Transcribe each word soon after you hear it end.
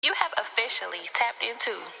You have officially tapped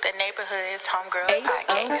into the Neighborhood's Homegirl Podcast.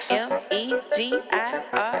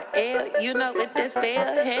 Homegirl, you know what this spell?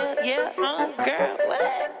 Hell yeah, homegirl,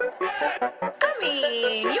 what? I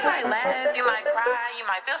mean, you might laugh, you might cry, you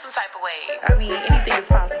might feel some type of way. I mean, anything is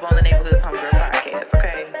possible on the Neighborhood's Homegirl Podcast,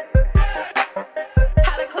 okay?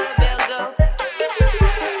 How the club bells go?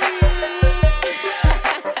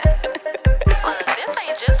 Look, this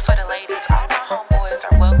ain't just for the ladies. All my homeboys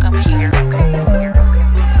are welcome here, okay?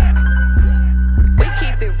 We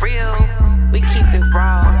keep it real, we keep it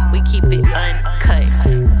raw, we keep it uncut.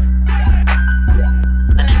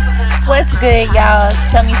 What's good, y'all?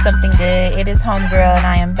 Tell me something good. It is Homegirl and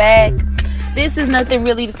I am back. This is nothing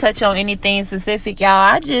really to touch on anything specific, y'all.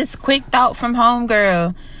 I just quick thought from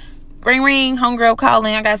Homegirl. Ring ring, Homegirl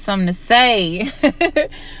Callin. I got something to say.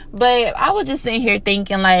 But I was just sitting here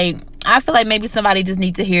thinking, like, I feel like maybe somebody just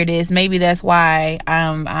needs to hear this. Maybe that's why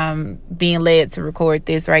I'm being led to record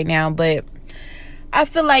this right now. But I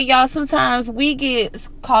feel like, y'all, sometimes we get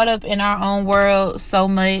caught up in our own world so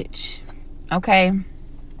much. Okay?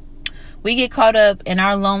 We get caught up in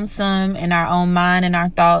our lonesome, in our own mind and our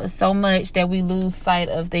thoughts so much that we lose sight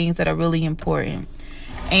of things that are really important.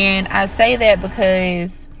 And I say that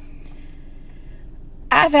because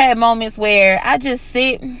I've had moments where I just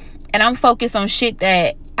sit and I'm focused on shit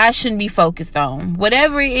that I shouldn't be focused on.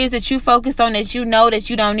 Whatever it is that you focused on that you know that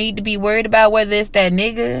you don't need to be worried about, whether it's that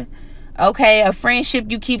nigga, okay, a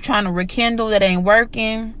friendship you keep trying to rekindle that ain't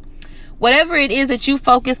working. Whatever it is that you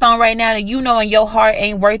focused on right now that you know in your heart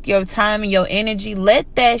ain't worth your time and your energy,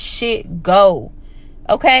 let that shit go.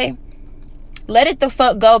 Okay? Let it the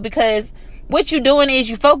fuck go, because what you doing is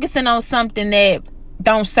you focusing on something that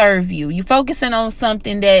don't serve you. You focusing on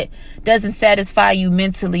something that doesn't satisfy you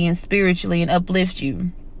mentally and spiritually and uplift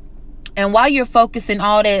you. And while you're focusing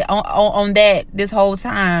all that on that this whole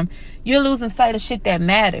time, you're losing sight of shit that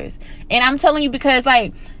matters. And I'm telling you, because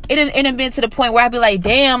like it done been to the point where I be like,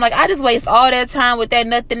 damn, like I just waste all that time with that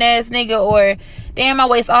nothing ass nigga, or damn, I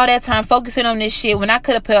waste all that time focusing on this shit when I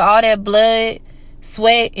could have put all that blood,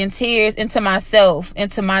 sweat, and tears into myself,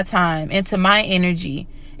 into my time, into my energy,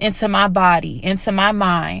 into my body, into my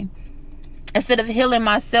mind. Instead of healing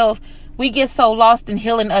myself, we get so lost in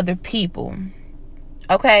healing other people.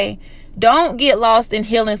 Okay? Don't get lost in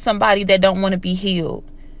healing somebody that don't want to be healed.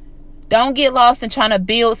 Don't get lost in trying to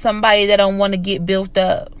build somebody that don't want to get built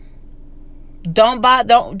up. Don't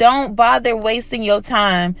bother wasting your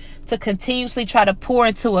time to continuously try to pour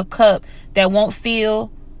into a cup that won't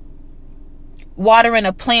fill. Watering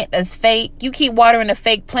a plant that's fake. You keep watering a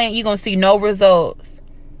fake plant, you're going to see no results.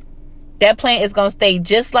 That plant is going to stay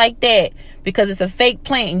just like that because it's a fake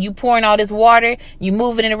plant, and you pouring all this water, you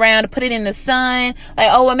moving it around to put it in the sun. Like,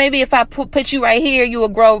 oh, well, maybe if I put you right here, you will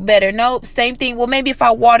grow better. Nope. Same thing. Well, maybe if I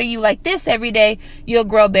water you like this every day, you'll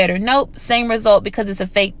grow better. Nope. Same result, because it's a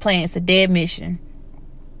fake plant. It's a dead mission.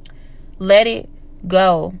 Let it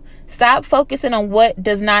go. Stop focusing on what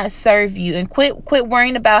does not serve you, and quit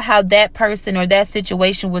worrying about how that person or that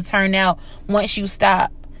situation will turn out once you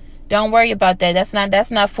stop. Don't worry about that.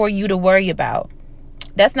 That's not for you to worry about.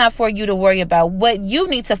 That's not for you to worry about. What you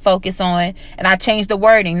need to focus on, and I changed the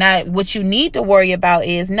wording. Not what you need to worry about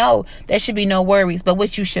is, no, there should be no worries, but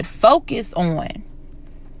what you should focus on.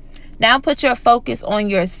 Now put your focus on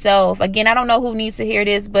yourself. Again, I don't know who needs to hear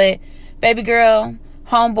this, but baby girl,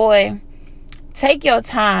 homeboy, take your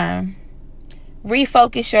time.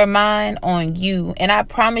 Refocus your mind on you. And I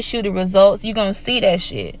promise you the results, you're going to see that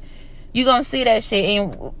shit. You're going to see that shit.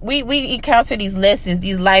 And we encounter these lessons,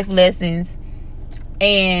 these life lessons,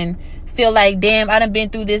 and feel like, damn, I done been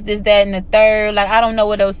through this, that, and the third. Like, I don't know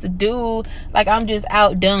what else to do. Like, I'm just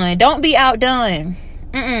outdone. Don't be outdone.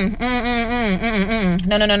 No.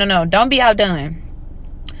 Don't be outdone.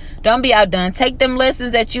 Don't be outdone. Take them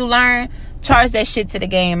lessons that you learn. Charge that shit to the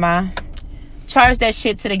game, ma. Charge that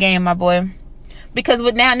shit to the game, my boy. Because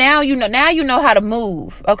with now you know how to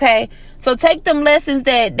move, okay? So take them lessons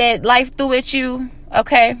that life threw at you,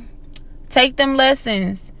 okay? Take them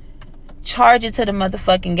lessons. Charge it to the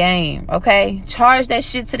motherfucking game, okay? Charge that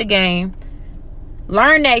shit to the game.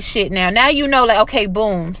 Learn that shit now. Now you know, like, okay,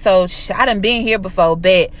 boom. So I done been here before,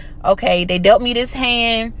 bet. Okay, they dealt me this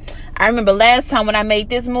hand. I remember last time when I made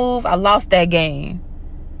this move, I lost that game.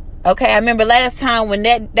 Okay, I remember last time when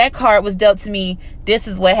that card was dealt to me, this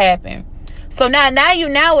is what happened. So now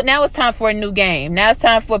it's time for a new game. Now it's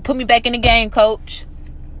time for, put me back in the game, coach.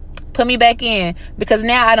 Put me back in, because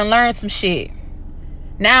now I done learned some shit.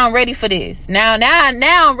 Now I'm ready for this. Now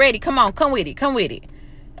I'm ready. Come on, come with it.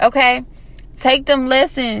 Okay? Take them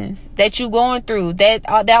lessons that you going through,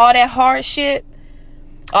 all that hardship,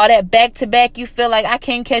 all that back to back. You feel like I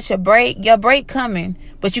can't catch a break. Your break coming.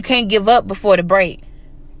 But you can't give up before the break.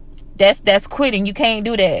 That's quitting. You can't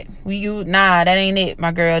do that. That ain't it,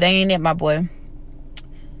 my girl. That ain't it, my boy.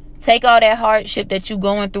 Take all that hardship that you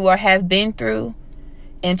going through or have been through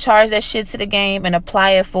and charge that shit to the game and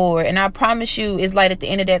apply it forward. And I promise you, it's light at the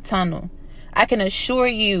end of that tunnel. I can assure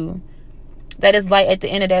you that it's light at the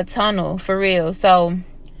end of that tunnel, for real. So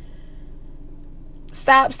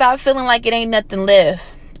stop feeling like it ain't nothing left.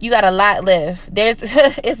 You got a lot left.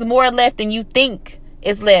 It's more left than you think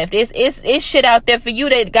is left. It's shit out there for you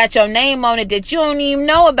that got your name on it that you don't even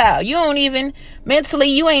know about. You don't even, mentally,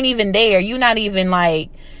 you ain't even there. You not even like,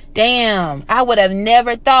 damn, I would have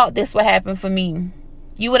never thought this would happen for me.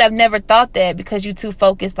 You would have never thought that because you too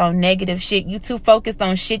focused on negative shit. You too focused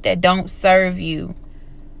on shit that don't serve you.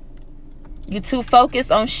 You too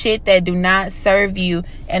focused on shit that do not serve you.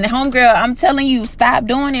 And homegirl, I'm telling you, stop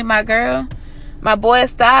doing it, my girl. My boy,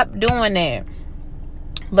 stop doing that.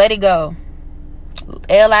 Let it go.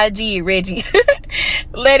 L-I-G, Reggie.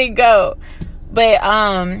 Let it go. But,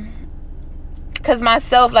 because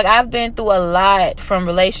myself, like, I've been through a lot, from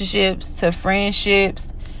relationships to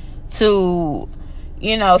friendships to,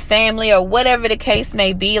 you know, family or whatever the case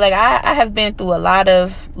may be. Like, I have been through a lot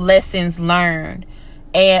of lessons learned.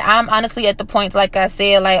 And I'm honestly at the point, like I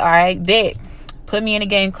said, like, all right, bet. Put me in the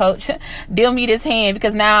game, coach. Deal me this hand,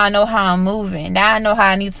 because now I know how I'm moving. Now I know how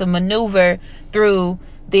I need to maneuver through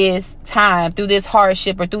this time, through this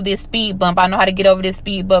hardship, or through this speed bump. I know how to get over this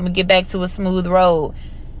speed bump and get back to a smooth road.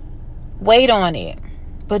 Wait on it.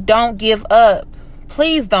 But don't give up.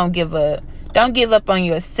 Please don't give up. Don't give up on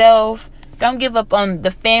yourself. Don't give up on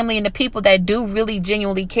the family and the people that do really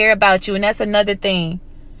genuinely care about you. And that's another thing.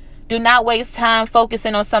 Do not waste time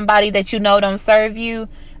focusing on somebody that you know don't serve you,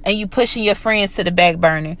 and you pushing your friends to the back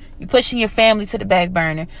burner. You pushing your family to the back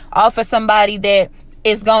burner. All for somebody that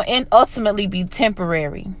is going to ultimately be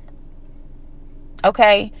temporary.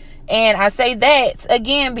 Okay? And I say that,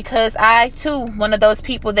 again, because I, too, one of those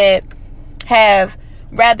people that have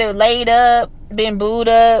rather laid up, been booed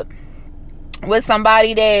up with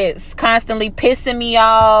somebody that's constantly pissing me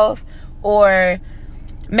off or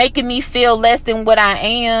making me feel less than what I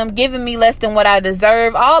am, giving me less than what I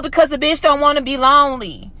deserve, all because a bitch don't want to be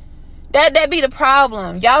lonely. That be the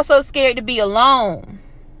problem. Y'all so scared to be alone.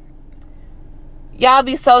 Y'all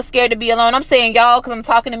be so scared to be alone. I'm saying y'all because I'm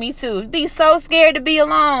talking to me too. Be so scared to be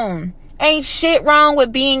alone. Ain't shit wrong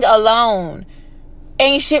with being alone.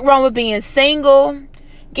 Ain't shit wrong with being single.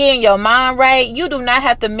 Getting your mind right. You do not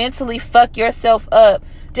have to mentally fuck yourself up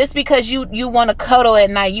just because you want to cuddle at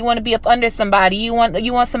night. You want to be up under somebody. You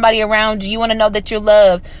want somebody around you. You want to know that you're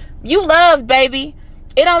loved. You loved, baby.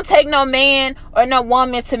 It don't take no man or no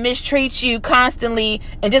woman to mistreat you constantly,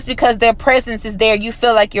 and just because their presence is there, you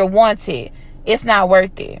feel like you're wanted. It's not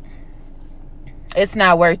worth it. It's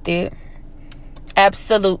not worth it.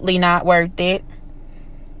 Absolutely not worth it.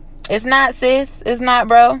 It's not, sis. It's not,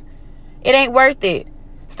 bro. It ain't worth it.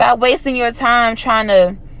 Stop wasting your time trying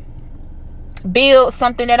to build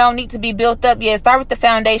something that don't need to be built up yet. Start with the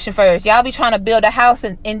foundation first. Y'all be trying to build a house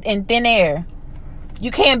in thin air. You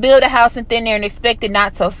can't build a house in thin air and expect it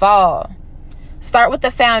not to fall. Start with the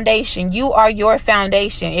foundation. You are your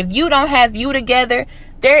foundation. If you don't have you together,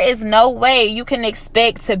 there is no way you can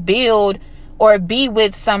expect to build or be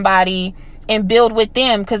with somebody and build with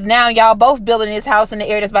them, because now y'all both building this house in the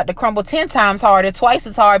air that's about to crumble 10 times harder, twice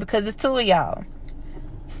as hard, because it's two of y'all.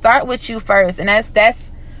 Start with you first. And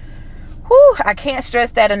that's whew, I can't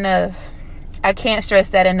stress that enough. I can't stress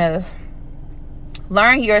that enough.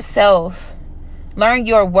 Learn yourself. Learn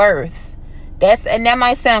your worth. And that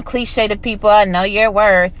might sound cliche to people. I know your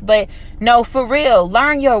worth. But no, for real.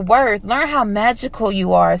 Learn your worth. Learn how magical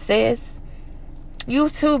you are, sis. You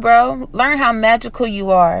too, bro. Learn how magical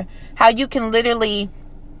you are. How you can literally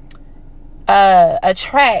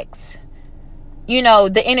attract, you know,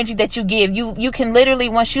 the energy that you give. You can literally,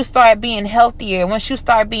 once you start being healthier, once you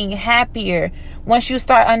start being happier, once you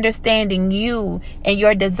start understanding you and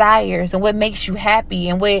your desires and what makes you happy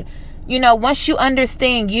and what, you know, once you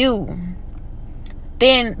understand you,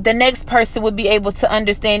 then the next person would be able to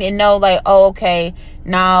understand and know, like, oh, okay,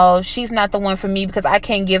 no, she's not the one for me because I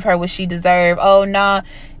can't give her what she deserves. Oh, no.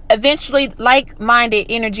 Eventually, like-minded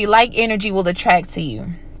energy, like energy will attract to you.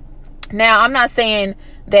 Now, I'm not saying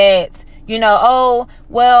that, you know, oh,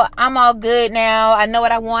 well, I'm all good now. I know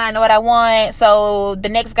what I want. So the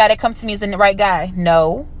next guy that comes to me is the right guy.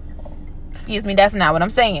 No. Excuse me, that's not what I'm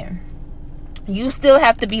saying. You still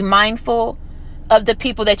have to be mindful of the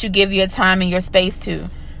people that you give your time and your space to.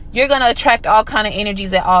 You're going to attract all kind of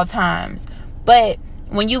energies at all times. But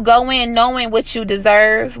when you go in knowing what you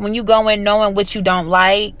deserve, when you go in knowing what you don't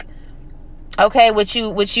like, Okay, what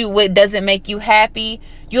doesn't make you happy,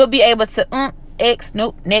 you'll be able to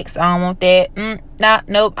nope, next, I don't want that.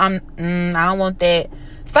 Nope, I don't want that.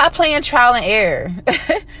 Stop playing trial and error.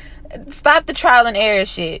 Stop the trial and error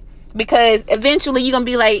shit, because eventually you're gonna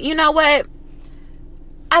be like, you know what?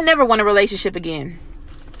 I never want a relationship again,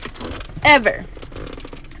 ever.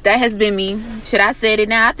 That has been me. Should I said it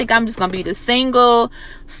now? I think I'm just gonna be the single,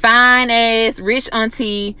 fine ass, rich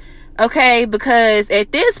auntie. Okay, because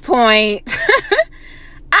at this point,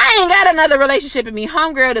 I ain't got another relationship in me.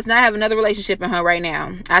 Homegirl does not have another relationship in her right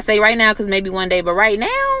now. I say right now because maybe one day, but right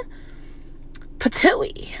now,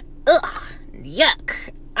 patooey. Ugh,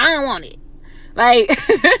 yuck. I don't want it. Like,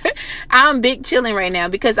 I'm big chilling right now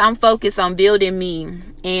because I'm focused on building me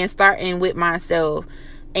and starting with myself.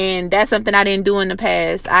 And that's something I didn't do in the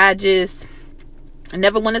past. I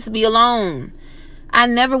never wanted to be alone.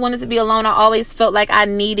 I always felt like I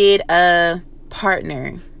needed a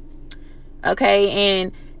partner. Okay,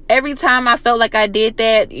 and every time I felt like I did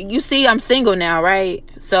that, you see, I'm single now, right?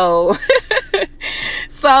 So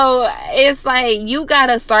it's like, you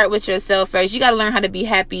gotta start with yourself first. You gotta learn how to be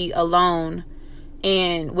happy alone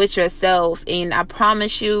and with yourself. And I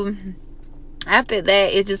promise you, after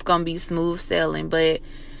that, it's just gonna be smooth sailing. But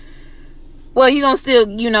well, you're gonna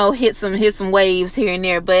still, hit some waves here and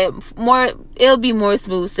there, but it'll be more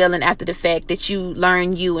smooth sailing after the fact that you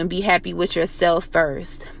learn you and be happy with yourself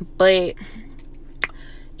first. But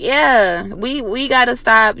yeah, we gotta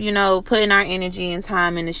stop, putting our energy and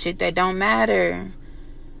time into shit that don't matter.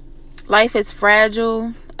 Life is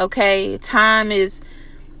fragile, okay? Time is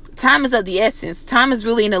of the essence. Time is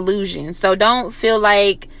really an illusion. So don't feel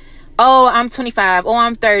like, oh, I'm 25, oh,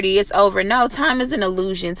 I'm 30, it's over. No, time is an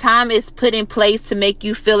illusion. Time is put in place to make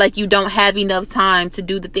you feel like you don't have enough time to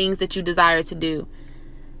do the things that you desire to do.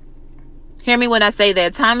 Hear me when I say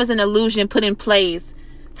that. Time is an illusion put in place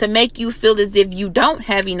to make you feel as if you don't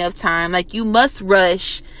have enough time. Like you must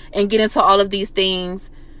rush and get into all of these things,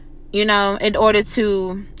 in order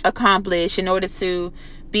to accomplish, in order to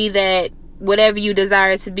be that whatever you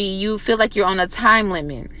desire to be. You feel like you're on a time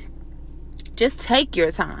limit. Just take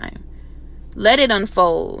your time. Let it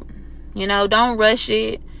unfold. Don't rush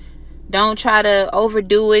it. Don't try to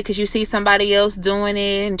overdo it because you see somebody else doing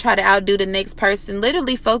it and try to outdo the next person.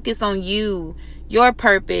 Literally focus on you, your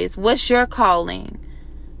purpose. What's your calling?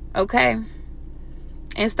 Okay?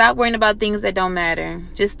 And stop worrying about things that don't matter.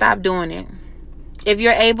 Just stop doing it. If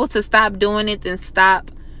you're able to stop doing it, then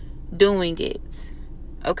stop doing it.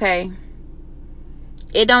 Okay?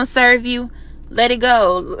 It don't serve you. Let it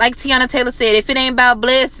go. Like Tiana Taylor said, if it ain't about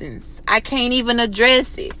blessings, I can't even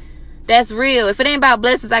address it. That's real. If it ain't about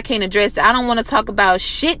blessings, I can't address it. I don't want to talk about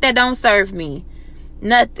shit that don't serve me.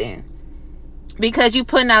 Nothing. Because you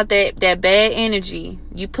putting out that bad energy.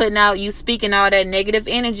 You speaking all that negative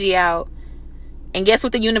energy out. And guess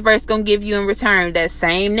what the universe gonna give you in return? That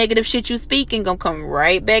same negative shit you speaking gonna come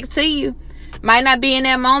right back to you. Might not be in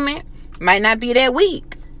that moment. Might not be that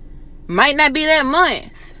week. Might not be that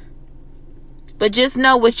month. But just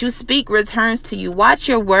know what you speak returns to you. Watch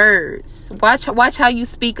your words. Watch how you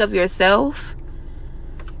speak of yourself.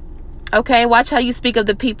 Okay? Watch how you speak of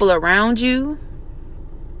the people around you.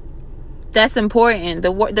 That's important.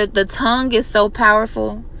 The tongue is so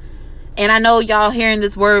powerful. And I know y'all hearing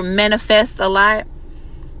this word manifest a lot.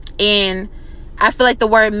 And I feel like the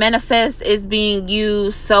word manifest is being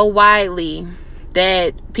used so widely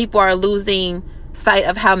that people are losing sight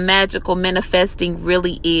of how magical manifesting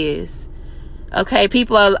really is. Okay,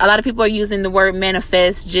 a lot of people are using the word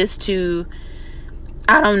manifest just to,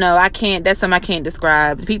 I don't know, that's something I can't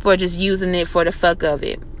describe. People are just using it for the fuck of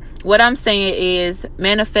it. What I'm saying is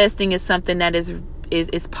manifesting is something that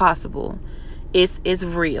is possible. It's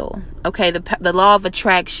real. Okay, the law of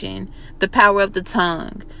attraction, the power of the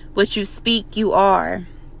tongue. What you speak, you are.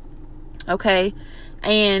 Okay,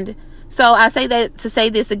 and so I say that to say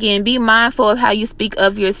this again. Be mindful of how you speak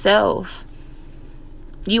of yourself.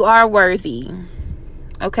 You are worthy.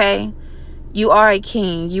 Okay? You are a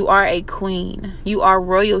king. You are a queen. You are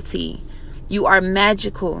royalty. You are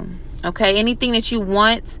magical. Okay? Anything that you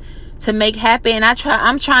want to make happen. I'm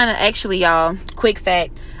trying to actually, y'all, quick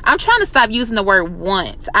fact. I'm trying to stop using the word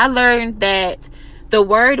want. I learned that the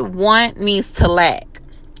word want means to lack.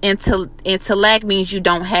 And to lack means you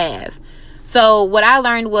don't have. So what I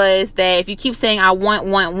learned was that if you keep saying I want,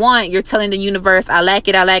 you're telling the universe I lack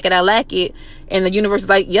it. And the universe is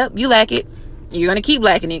like, yep, you lack it. You're going to keep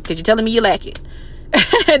lacking it because you're telling me you lack it.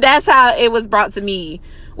 That's how it was brought to me.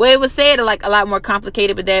 Well, it was said like a lot more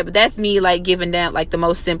complicated, but that's me like giving that like the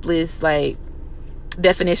most simplest like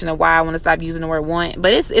definition of why I want to stop using the word want.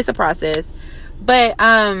 But it's a process. But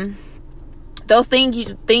Those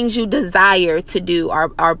things you desire to do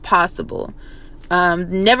are possible.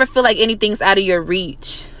 Never feel like anything's out of your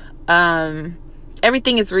reach.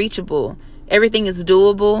 Everything is reachable. Everything is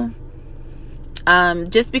doable.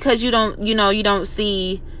 Just because you don't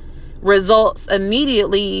see results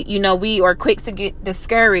immediately, we are quick to get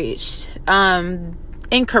discouraged.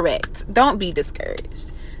 Incorrect. Don't be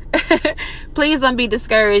discouraged. Please don't be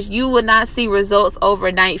discouraged. You will not see results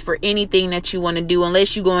overnight for anything that you want to do,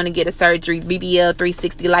 unless you're going to get a surgery, BBL,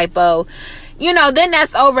 360 lipo. Then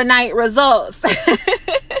that's overnight results.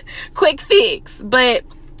 Quick fix. But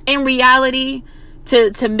in reality,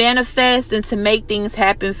 to manifest and to make things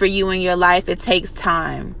happen for you in your life, it takes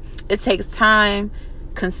time. It takes time,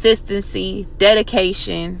 consistency,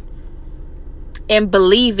 dedication, and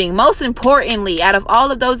believing. Most importantly, out of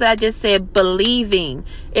all of those that I just said, believing.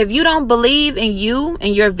 If you don't believe in you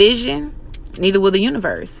and your vision, neither will the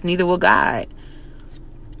universe, neither will God,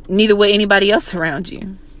 neither will anybody else around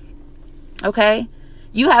you. Okay?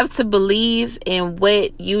 You have to believe in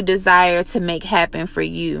what you desire to make happen for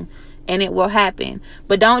you, and it will happen.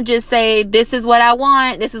 But don't just say, this is what I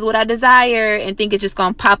want, this is what I desire, and think it's just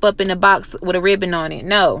going to pop up in a box with a ribbon on it.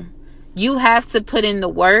 No. You have to put in the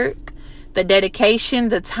work, the dedication,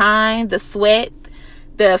 the time, the sweat,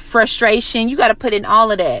 the frustration. You got to put in all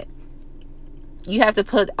of that. You have to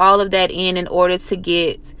put all of that in order to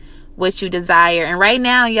get what you desire. And right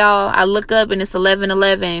now, y'all, I look up and it's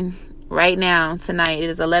 11:11 right now. Tonight it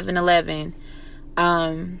is 11:11.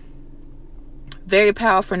 Very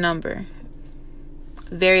powerful number.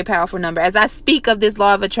 Very powerful number. As I speak of this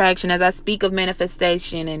law of attraction, as I speak of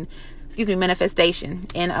manifestation and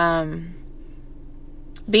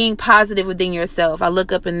being positive within yourself, I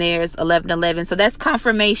look up and there's 11:11. So that's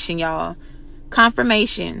confirmation, y'all.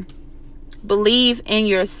 Confirmation. Believe in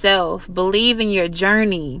yourself. Believe in your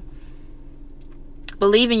journey.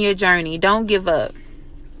 Believe in your journey. Don't give up.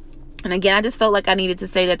 And again, I just felt like I needed to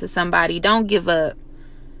say that to somebody. Don't give up.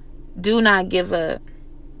 Do not give up.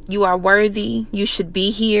 You are worthy. You should be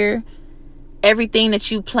here. Everything that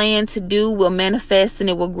you plan to do will manifest and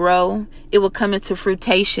it will grow. It will come into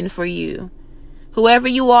fruition for you. Whoever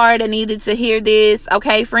you are that needed to hear this,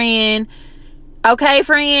 okay, friend,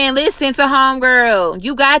 listen to Homegirl.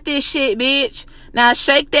 You got this shit, bitch. Now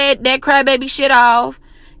shake that crybaby shit off.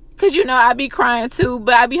 Cause I be crying too,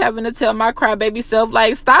 but I be having to tell my crybaby self,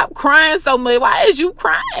 like, stop crying so much. Why is you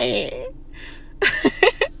crying?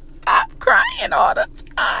 Stop crying all the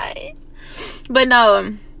time. But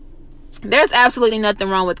no, there's absolutely nothing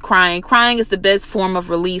wrong with crying. Crying is the best form of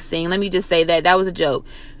releasing. Let me just say that. That was a joke.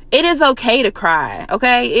 It is okay to cry,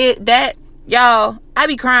 okay? Y'all, I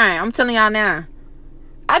be crying. I'm telling y'all now.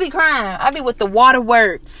 I be crying. I be with the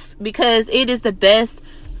waterworks because it is the best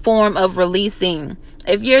form of releasing.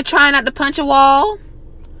 If you're trying not to punch a wall,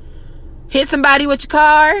 hit somebody with your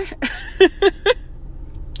car,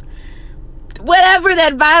 whatever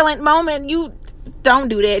that violent moment, you don't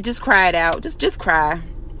do that. Just cry it out. Just cry.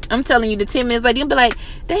 I'm telling you, the 10 minutes later, you'll be like,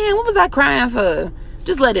 damn, what was I crying for?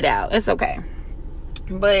 Just let it out. It's okay.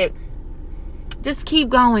 But just keep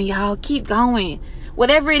going, y'all. Keep going.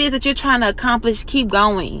 Whatever it is that you're trying to accomplish, keep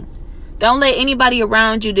going. Don't let anybody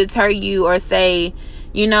around you deter you or say,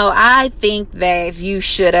 I think that you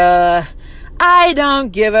should, I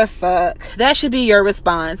don't give a fuck. That should be your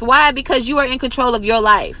response. Why? Because you are in control of your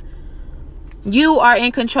life. You are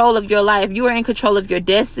in control of your life. You are in control of your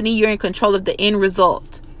destiny. You're in control of the end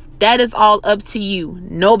result. That is all up to you.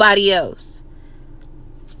 Nobody else.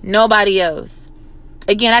 Nobody else.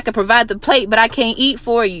 Again, I can provide the plate, but I can't eat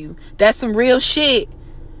for you. That's some real shit.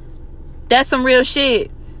 That's some real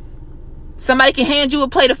shit. Somebody can hand you a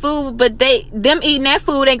plate of food, but them eating that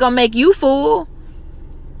food ain't gonna make you full.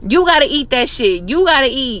 You gotta eat that shit. You gotta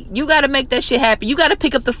eat. You gotta make that shit happen. You gotta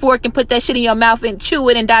pick up the fork and put that shit in your mouth and chew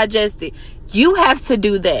it and digest it. You have to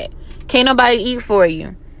do that. Can't nobody eat for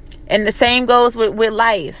you. And the same goes with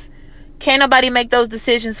life. Can't nobody make those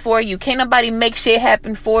decisions for you. Can't nobody make shit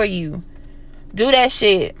happen for you. Do that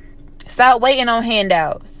shit. Stop waiting on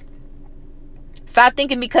handouts. Stop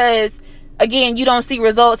thinking because, again, you don't see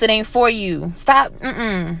results, it ain't for you. Stop.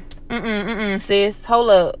 Sis. Hold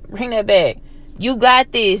up. Bring that back. You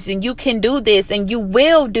got this, and you can do this, and you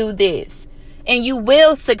will do this, and you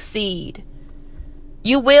will succeed.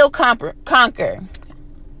 You will conquer.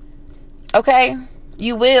 Okay?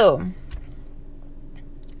 You will.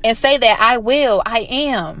 And say that, I will, I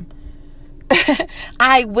am.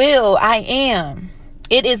 I will, I am.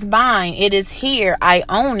 It is mine. It is here. I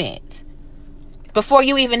own it. Before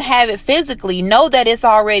you even have it physically, know that it's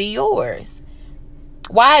already yours.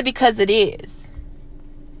 Why? Because it is.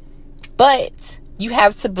 But you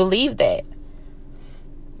have to believe that.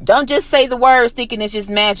 Don't just say the words thinking it's just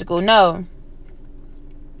magical. No.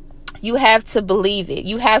 You have to believe it.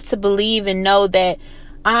 You have to believe and know that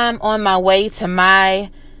I'm on my way to my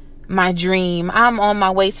dream. I'm on my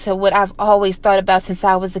way to what I've always thought about since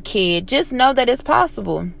I was a kid. Just know that it's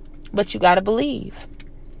possible. But you got to believe.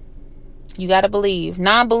 You got to believe.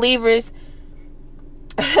 Non-believers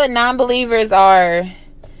are...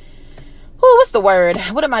 what's the word?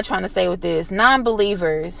 What am I trying to say with this?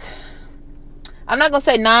 Non-believers. I'm not going to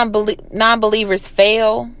say non-believers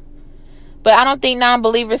fail. But I don't think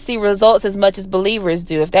non-believers see results as much as believers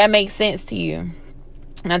do, if that makes sense to you.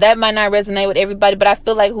 Now, that might not resonate with everybody, but I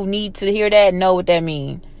feel like who need to hear that know what that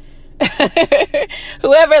means.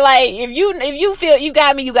 Whoever, like, if you feel you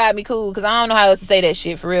got me, cool, because I don't know how else to say that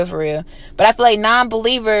shit, for real. But I feel like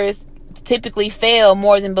non-believers typically fail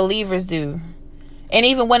more than believers do. And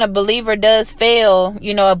even when a believer does fail,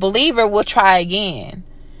 a believer will try again.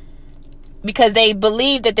 Because they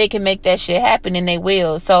believe that they can make that shit happen, and they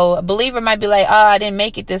will. So a believer might be like, I didn't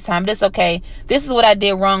make it this time, but it's okay. This is what I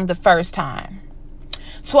did wrong the first time.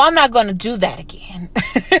 So I'm not going to do that again.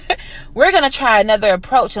 We're going to try another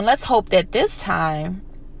approach, and let's hope that this time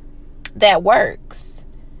that works.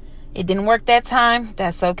 It didn't work that time.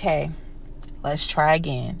 That's okay. Let's try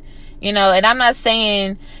again. And I'm not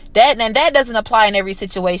saying that, and that doesn't apply in every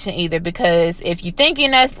situation either, because if you're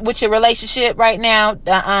thinking that's with your relationship right now,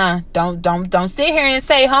 don't sit here and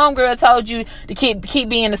say homegirl told you to keep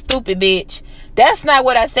being a stupid bitch. That's not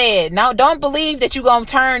what I said. No, don't believe that you're gonna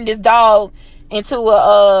turn this dog into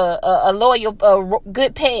a loyal,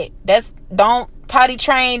 good pet. Don't potty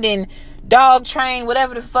trained and dog trained,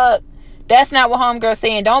 whatever the fuck. That's not what homegirl's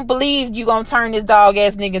saying. Don't believe you gonna turn this dog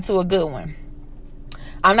ass nigga into a good one.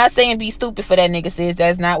 I'm not saying be stupid for that nigga, sis.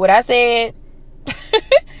 That's not what I said.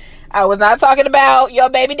 I was not talking about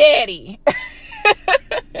your baby daddy.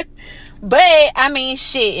 But, I mean,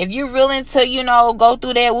 shit. If you're willing to, go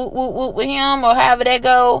through that whoop with him or however that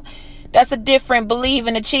go, that's a different believe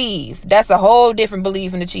and achieve. That's a whole different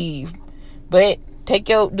believe and achieve. But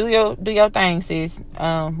do your thing, sis.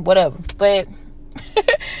 Whatever. But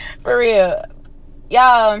for real,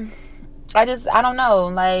 y'all, I don't know.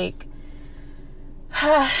 Like,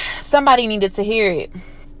 somebody needed to hear it.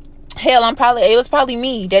 Hell, it was probably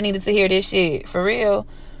me that needed to hear this shit, for real.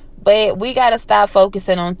 But we gotta stop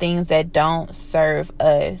focusing on things that don't serve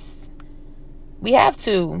us. We have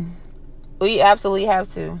to. We absolutely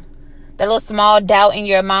have to. That little small doubt in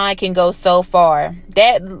your mind can go so far.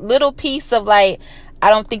 That little piece of like, I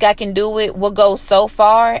don't think I can do it, will go so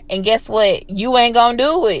far. And guess what? You ain't gonna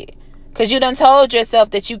do it. Because you done told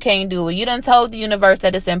yourself that you can't do it. You done told the universe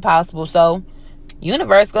that it's impossible. So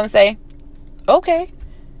universe gonna say, okay,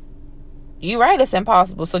 you right, it's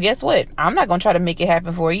impossible. So guess what? I'm not gonna try to make it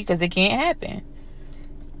happen for you because it can't happen.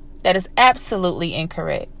 That is absolutely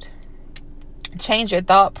incorrect. Change your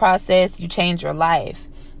thought process. You change your life.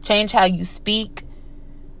 Change how you speak.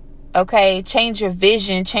 Okay, change your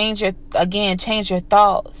vision. Change your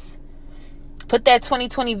thoughts. Put that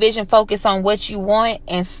 2020 vision focus on what you want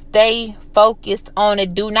and stay focused on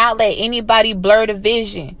it. Do not let anybody blur the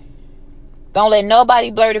vision. Don't let nobody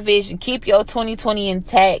blur the vision. Keep your 2020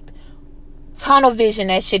 intact. Tunnel vision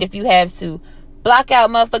that shit if you have to. Block out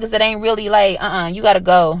motherfuckers that ain't really like, you gotta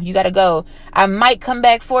go. I might come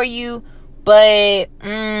back for you, but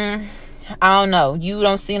I don't know. You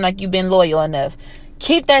don't seem like you've been loyal enough.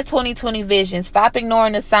 Keep that 2020 vision. Stop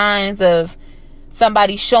ignoring the signs of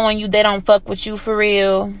somebody showing you they don't fuck with you for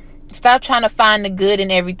real. Stop trying to find the good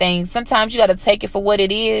in everything. Sometimes you gotta take it for what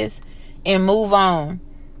it is and move on.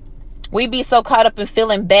 We be so caught up in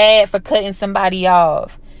feeling bad for cutting somebody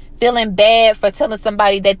off. Feeling bad for telling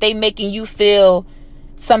somebody that they making you feel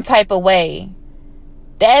some type of way.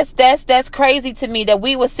 That's crazy to me that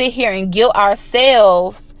we would sit here and guilt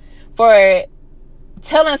ourselves for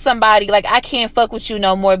telling somebody like, I can't fuck with you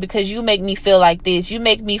no more because you make me feel like this. You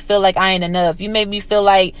make me feel like I ain't enough. You make me feel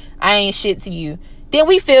like I ain't shit to you. Then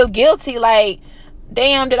we feel guilty like,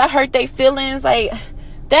 damn, did I hurt their feelings? Like,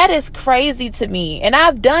 that is crazy to me. And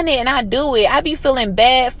I've done it and I do it. I be feeling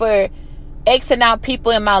bad for Xing out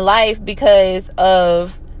people in my life because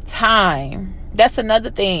of time. That's another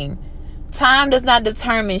thing. Time does not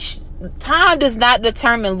determine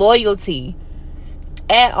loyalty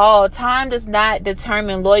at all. Time does not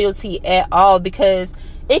determine loyalty at all, because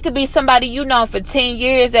it could be somebody you know for 10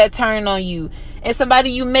 years that turned on you, and somebody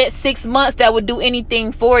you met 6 months that would do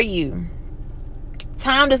anything for you.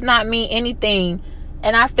 Time does not mean anything.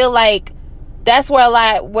 And I feel like that's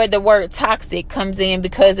where the word toxic comes in,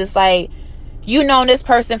 because it's like, you known this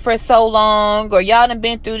person for so long, or y'all done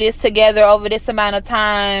been through this together over this amount of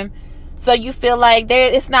time. So you feel like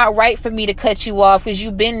it's not right for me to cut you off because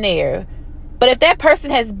you've been there. But if that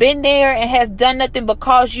person has been there and has done nothing but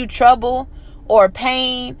cause you trouble or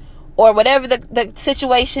pain or whatever the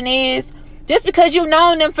situation is, just because you've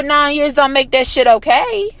known them for 9 years don't make that shit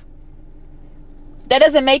okay. That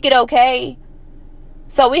doesn't make it okay.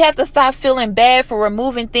 So we have to stop feeling bad for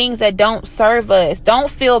removing things that don't serve us.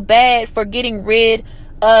 Don't feel bad for getting rid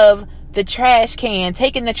of the trash can,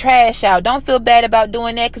 taking the trash out. Don't feel bad about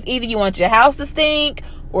doing that, because either you want your house to stink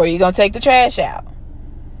or you're going to take the trash out.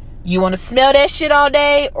 You want to smell that shit all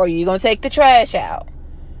day or you're going to take the trash out.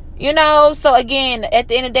 You know, so again, at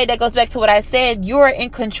the end of the day, that goes back to what I said. You're in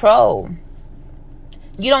control.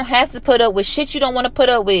 You don't have to put up with shit you don't want to put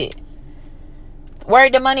up with.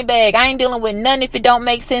 Word to money bag. I ain't dealing with nothing if it don't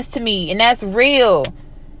make sense to me. And that's real.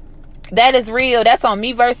 That is real. That's on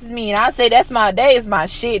me versus me. And I say that is my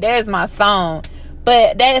shit. That is my song.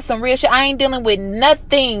 But that is some real shit. I ain't dealing with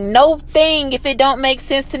nothing. No thing if it don't make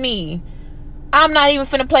sense to me. I'm not even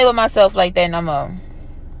finna play with myself like that no more.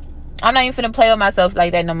 I'm not even finna play with myself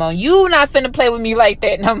like that no more. You not finna play with me like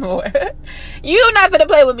that no more. You not finna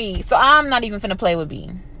play with me. So I'm not even finna play with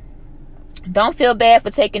me. Don't feel bad for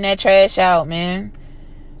taking that trash out, man.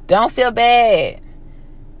 Don't feel bad.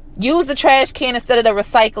 Use the trash can instead of the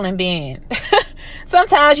recycling bin.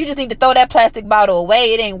 Sometimes you just need to throw that plastic bottle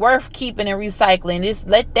away. It ain't worth keeping and recycling. Just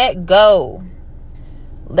let that go.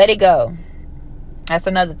 Let it go. That's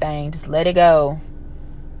another thing. Just let it go.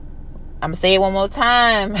 I'm going to say it one more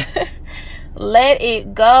time. Let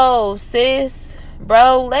it go, sis.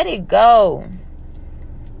 Bro, let it go.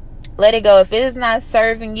 Let it go. If it is not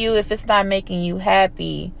serving you, if it's not making you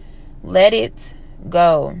happy, let it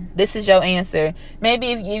go. This is your answer.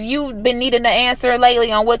 Maybe if you've been needing an answer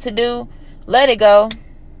lately on what to do, let it go.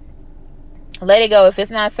 Let it go. If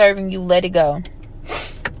it's not serving you, let it go.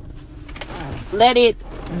 Let it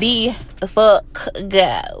the fuck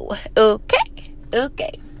go.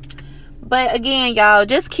 Okay. But again, y'all,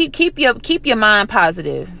 just keep your mind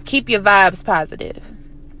positive. Keep your vibes positive.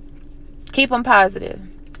 Keep them positive.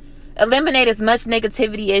 Eliminate as much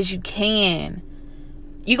negativity as you can.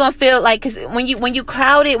 You're going to feel like, because when you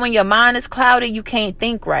clouded, when your mind is clouded, you can't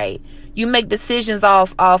think right. You make decisions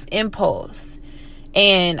off impulse.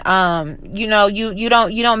 And, you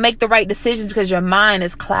don't make the right decisions because your mind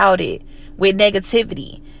is clouded with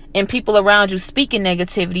negativity and people around you speaking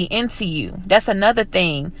negativity into you. That's another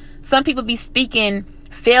thing. Some people be speaking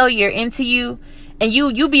failure into you and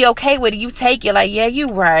you be okay with it. You take it like, yeah, you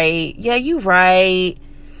right. Yeah, you right.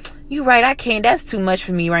 You right. I can't, that's too much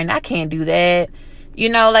for me right now. I can't do that. You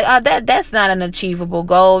know, like, that's not an achievable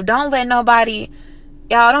goal. Don't let nobody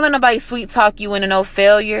sweet talk you into no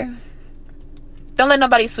failure. Don't let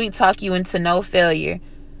nobody sweet talk you into no failure.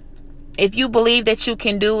 If you believe that you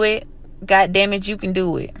can do it, God damn it, you can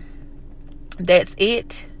do it. That's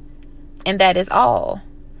it. And that is all.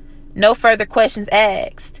 No further questions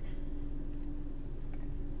asked.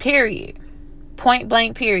 Period. Point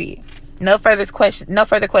blank, period. No further questions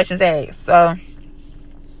asked. So,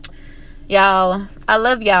 y'all, I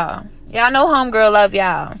love y'all. Y'all know Homegirl love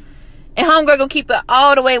y'all. And Homegirl gonna keep it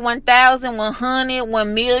all the way 1,000, 100,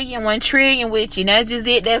 1 million, 1 trillion with you. And that's just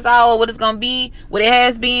it. That's all what it's gonna be, what it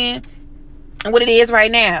has been, and what it is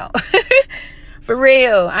right now. For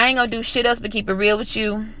real. I ain't gonna do shit else but keep it real with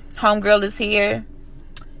you. Homegirl is here,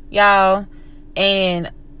 y'all.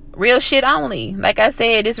 And real shit only. Like I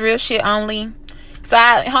said, it's real shit only. So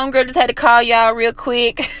Homegirl just had to call y'all real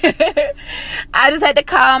quick. I just had to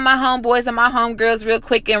call my homeboys and my homegirls real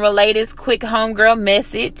quick and relay this quick Homegirl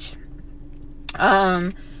message.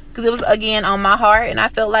 Because it was, again, on my heart. And I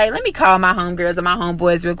felt like, let me call my homegirls and my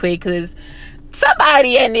homeboys real quick. Because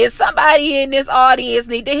somebody in this audience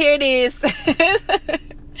need to hear this.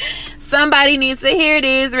 Somebody needs to hear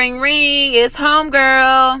this. Ring, ring. It's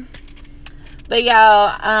Homegirl. But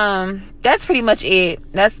y'all, that's pretty much it.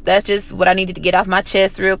 That's just what I needed to get off my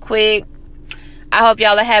chest real quick. I hope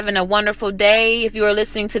y'all are having a wonderful day. If you are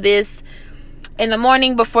listening to this in the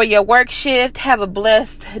morning before your work shift, have a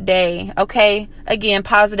blessed day. Okay? Again,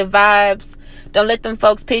 positive vibes. Don't let them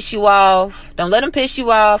folks piss you off. Don't let them piss you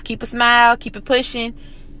off. Keep a smile. Keep it pushing.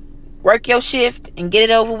 Work your shift and get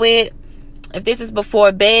it over with. If this is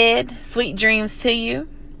before bed, sweet dreams to you.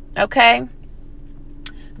 Okay?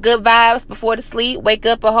 Good vibes before the sleep. Wake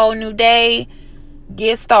up a whole new day.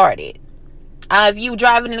 Get started. If you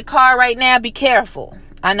driving in the car right now, be careful.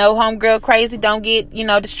 I know Homegirl crazy. Don't get,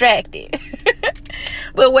 distracted.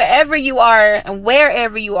 But wherever you are and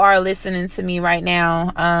wherever you are listening to me right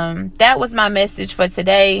now, that was my message for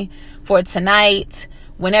today, for tonight.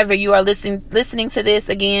 Whenever you are listening to this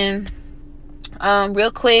again,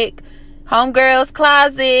 real quick, Homegirl's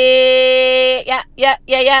Closet.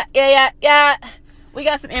 Yeah. We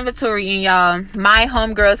got some inventory in, y'all. My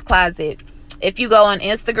Homegirl's Closet. If you go on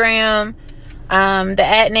Instagram, the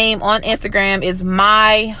ad name on Instagram is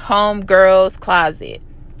My Homegirl's Closet.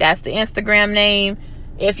 That's the Instagram name.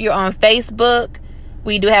 If you're on Facebook,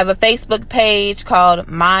 we do have a Facebook page called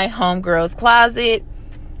My Homegirl's Closet.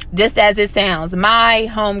 Just as it sounds, My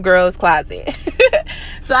Homegirl's Closet.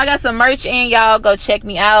 So I got some merch in, y'all. Go check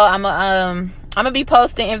me out. I'm gonna be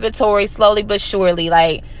posting inventory slowly but surely,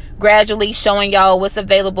 like gradually showing y'all what's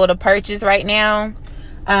available to purchase right now.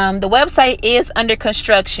 The website is under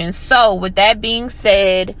construction. So with that being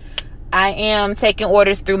said, I am taking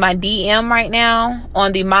orders through my DM right now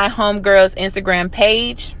on the My Homegirls Instagram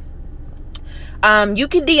page. You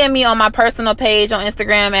can DM me on my personal page on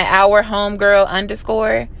Instagram at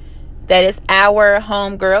 @OurHomegirl_. That is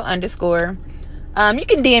 @OurHomegirl_. You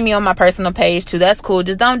can DM me on my personal page too. That's cool.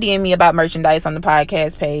 Just don't DM me about merchandise on the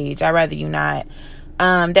podcast page. I'd rather you not.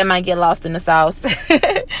 That might get lost in the sauce.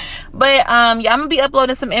 But yeah, I'm gonna be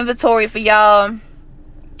uploading some inventory for y'all.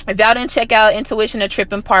 If y'all didn't check out Intuition of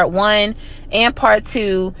Tripping Part 1 and Part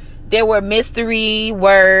 2, there were mystery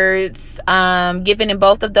words given in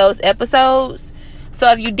both of those episodes.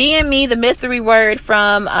 So if you DM me the mystery word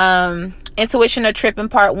from Intuition of Tripping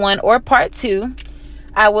Part 1 or Part 2,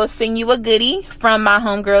 I will send you a goodie from My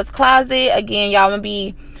Homegirl's Closet. Again, y'all gonna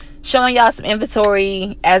be showing y'all some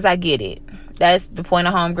inventory as I get it. That's the point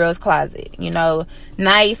of Homegirl's Closet. You know,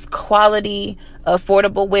 nice quality,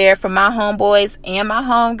 affordable wear for my homeboys and my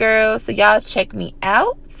homegirls. So y'all check me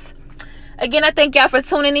out. Again, I thank y'all for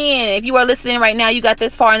tuning in. If you are listening right now, you got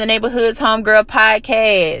this far in the Neighborhood's Homegirl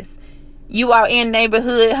Podcast. You are in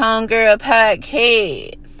Neighborhood Homegirl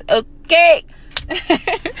Podcast. Okay.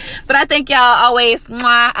 But I thank y'all always.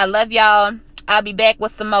 Mwah, I love y'all. I'll be back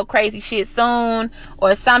with some more crazy shit soon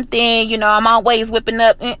or something. You know, I'm always whipping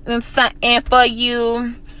up something for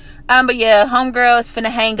you. But yeah, homegirl is finna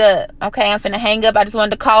hang up. Okay, I'm finna hang up. I just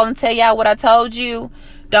wanted to call and tell y'all what I told you.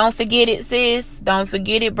 Don't forget it, sis. Don't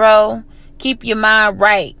forget it, bro. Keep your mind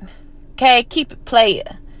right. Okay, keep it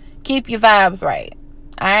player. Keep your vibes right.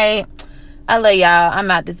 Alright. I love y'all.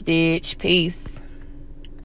 I'm out this bitch. Peace.